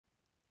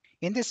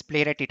In this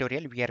Playwright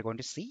tutorial, we are going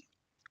to see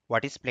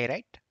what is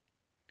Playwright,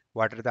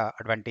 what are the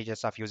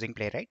advantages of using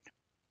Playwright,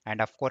 and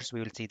of course,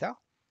 we will see the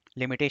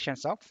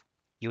limitations of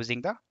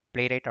using the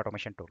Playwright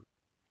automation tool.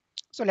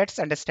 So let's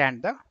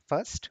understand the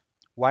first,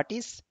 what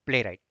is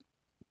Playwright?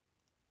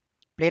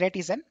 Playwright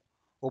is an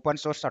open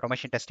source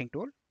automation testing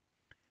tool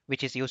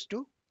which is used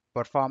to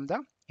perform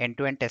the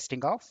end-to-end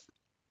testing of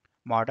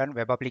modern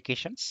web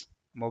applications,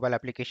 mobile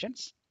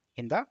applications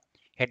in the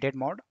headed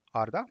mode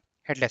or the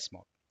headless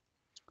mode.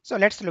 So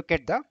let's look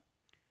at the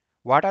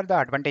what are the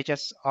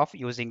advantages of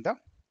using the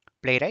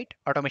Playwright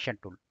automation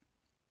tool.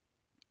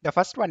 The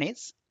first one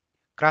is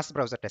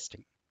cross-browser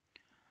testing.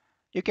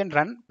 You can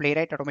run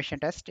Playwright automation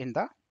test in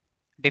the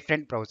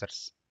different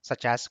browsers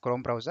such as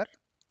Chrome browser,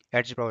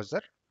 Edge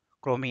browser,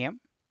 Chromium,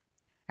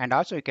 and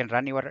also you can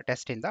run your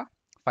test in the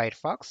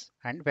Firefox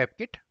and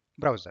WebKit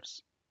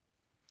browsers.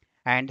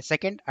 And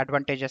second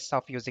advantages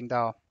of using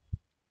the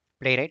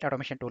Playwright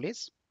automation tool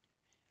is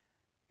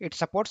it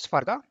supports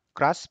for the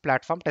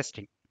cross-platform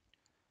testing.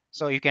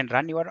 So you can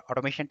run your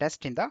automation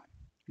test in the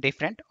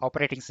different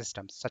operating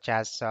systems such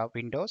as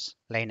Windows,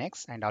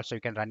 Linux, and also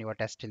you can run your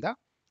test in the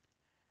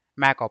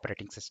Mac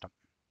operating system.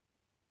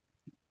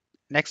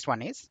 Next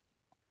one is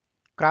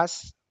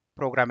cross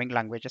programming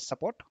languages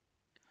support.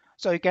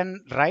 So you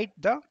can write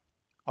the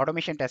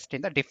automation test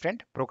in the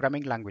different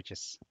programming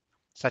languages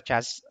such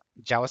as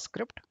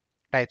JavaScript,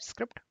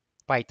 TypeScript,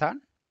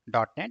 Python,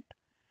 .NET,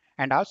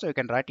 and also you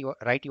can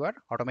write your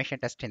automation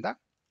test in the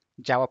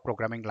Java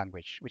programming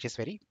language, which is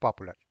very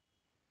popular.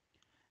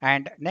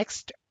 And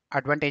next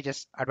advantage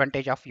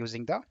of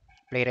using the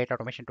Playwright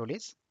automation tool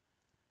is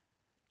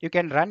you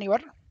can run your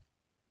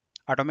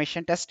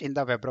automation test in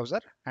the web browser,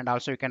 and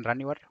also you can run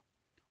your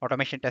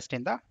automation test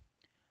in the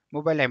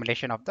mobile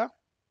emulation of the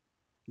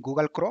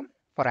Google Chrome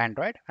for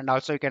Android, and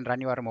also you can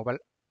run your mobile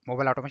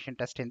automation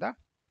test in the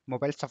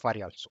mobile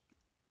Safari also.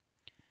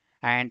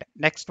 And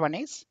next one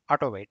is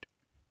auto wait.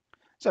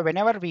 So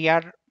whenever we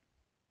are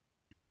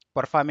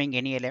performing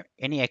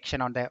any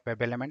action on the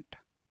web element,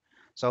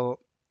 so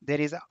there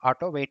is a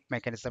auto wait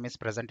mechanism is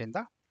present in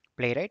the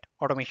Playwright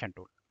automation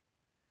tool.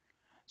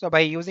 So by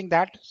using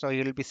that, so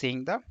you will be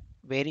seeing the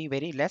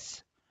very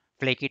less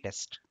flaky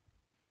test.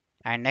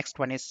 And next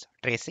one is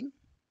tracing.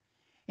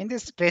 In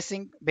this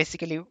tracing,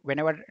 basically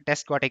whenever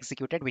test got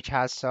executed, which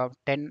has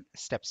 10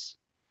 steps,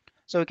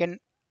 so you can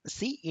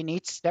see in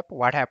each step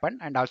what happened,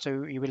 and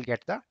also you will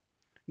get the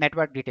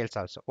network details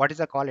also. What is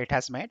the call it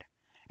has made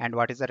and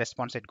what is the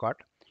response it got.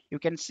 You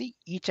can see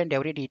each and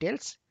every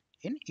details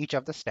in each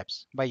of the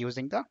steps by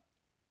using the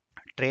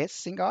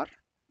tracing or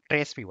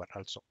trace viewer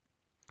also.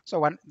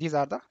 So these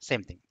are the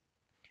same thing.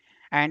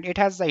 And it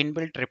has the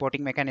inbuilt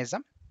reporting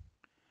mechanism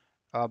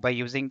by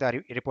using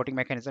the reporting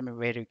mechanism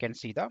where you can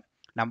see the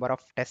number of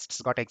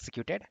tests got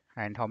executed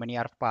and how many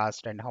are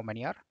passed and how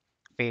many are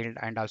failed,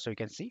 and also you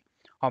can see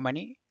how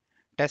many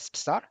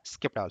tests are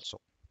skipped also.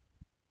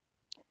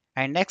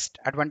 And next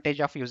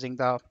advantage of using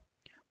the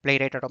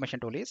Playwright automation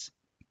tool is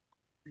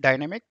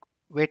dynamic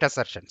weight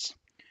assertions,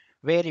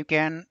 where you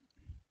can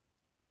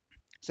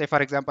say,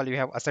 for example, you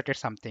have asserted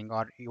something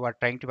or you are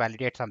trying to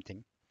validate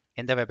something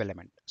in the web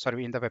element,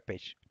 sorry, in the web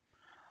page.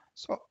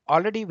 So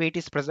already weight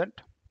is present.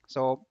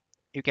 So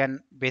you can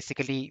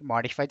basically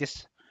modify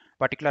this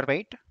particular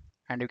weight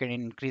and you can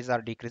increase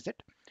or decrease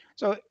it.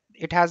 So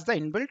it has the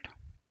inbuilt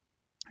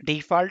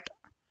default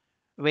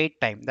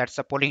wait time, that's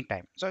the polling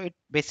time. So it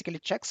basically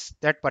checks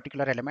that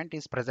particular element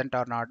is present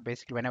or not.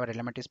 Basically whenever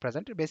element is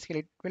present, basically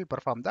it will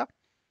perform the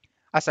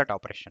assert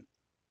operation.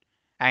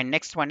 And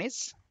next one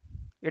is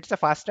it's a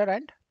faster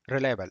and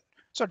reliable.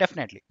 So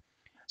definitely,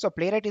 so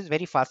Playwright is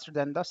very faster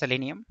than the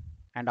Selenium,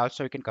 and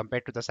also you can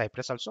compare to the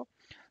Cypress also.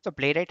 So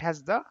Playwright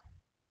has the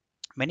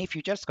many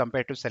features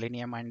compared to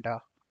Selenium and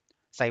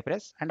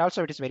Cypress, and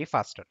also it is very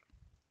faster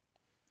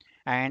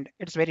and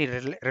it's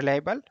very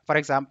reliable. For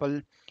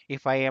example,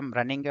 if I am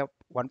running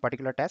one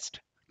particular test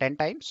 10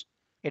 times,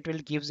 it will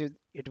gives you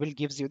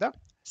the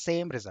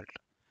same result.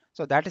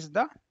 So that is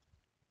the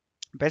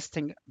best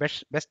thing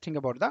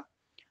about the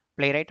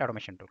Playwright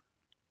automation tool.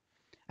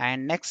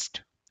 And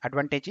next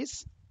advantage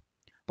is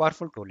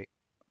powerful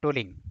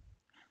tooling.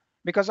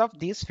 Because of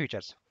these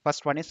features,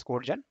 first one is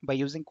code gen. By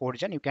using code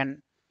gen, you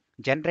can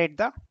generate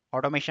the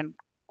automation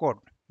code.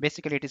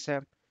 Basically it is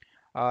a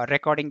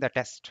recording the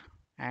test.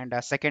 And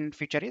second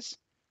feature is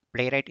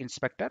Playwright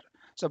inspector.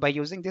 So by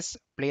using this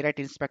Playwright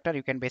inspector,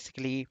 you can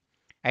basically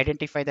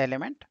identify the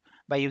element.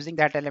 By using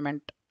that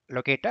element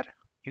locator,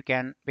 you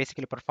can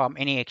basically perform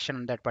any action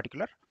on that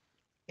particular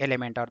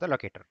element or the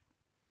locator.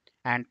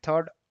 And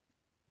third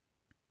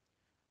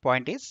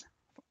point is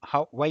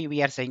why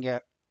we are saying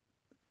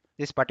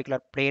this particular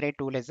Playwright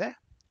tool is a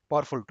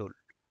powerful tool,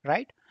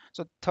 right?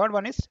 So third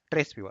one is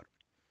trace viewer.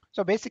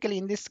 So basically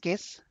in this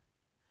case,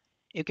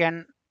 you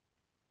can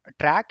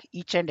track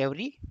each and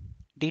every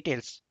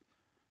details.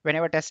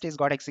 Whenever test is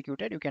got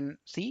executed, you can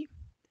see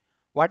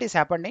what is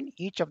happened in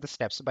each of the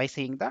steps by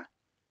seeing the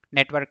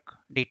network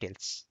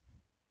details.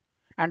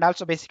 And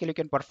also basically you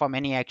can perform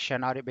any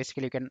action, or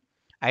basically you can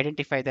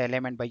identify the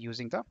element by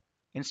using the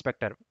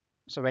inspector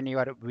So when you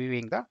are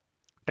viewing the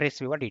trace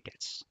viewer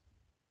details.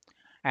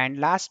 And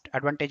last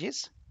advantage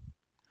is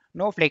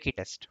no flaky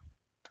test.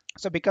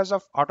 So because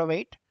of auto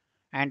weight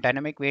and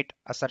dynamic weight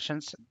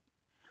assertions,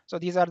 so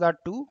these are the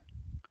two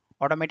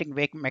automatic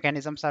wake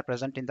mechanisms are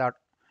present in the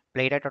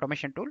Playwright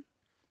automation tool.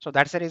 So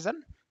that's the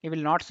reason you will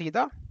not see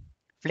the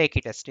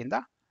flaky test in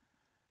the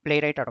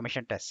Playwright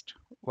automation test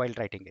while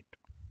writing it.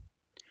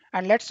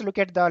 And let's look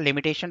at the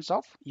limitations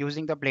of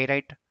using the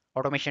Playwright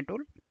automation tool.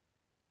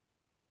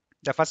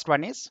 The first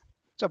one is,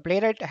 so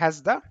Playwright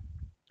has the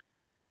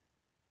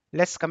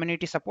less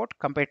community support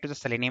compared to the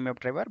Selenium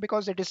WebDriver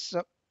because it is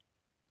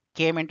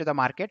came into the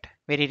market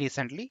very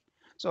recently.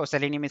 So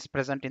Selenium is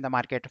present in the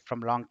market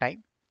from long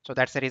time. So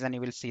that's the reason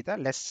you will see the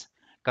less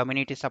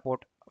community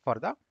support for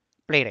the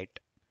Playwright.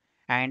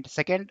 And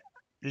second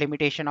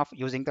limitation of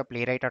using the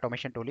Playwright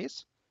automation tool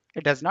is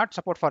it does not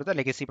support for the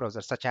legacy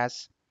browsers such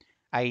as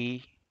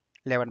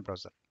i11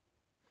 browser.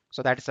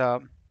 So that's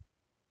a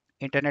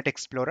Internet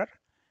Explorer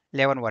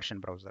 11 version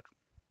browser.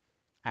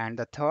 And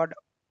the third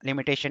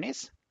limitation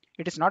is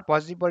it is not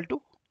possible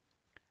to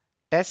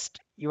test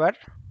your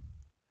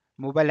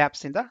mobile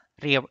apps in the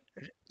real,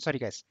 sorry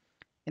guys,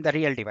 in the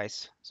real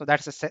device. So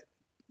that's the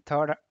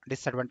third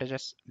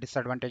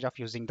disadvantage of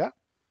using the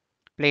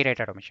Playwright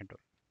automation tool.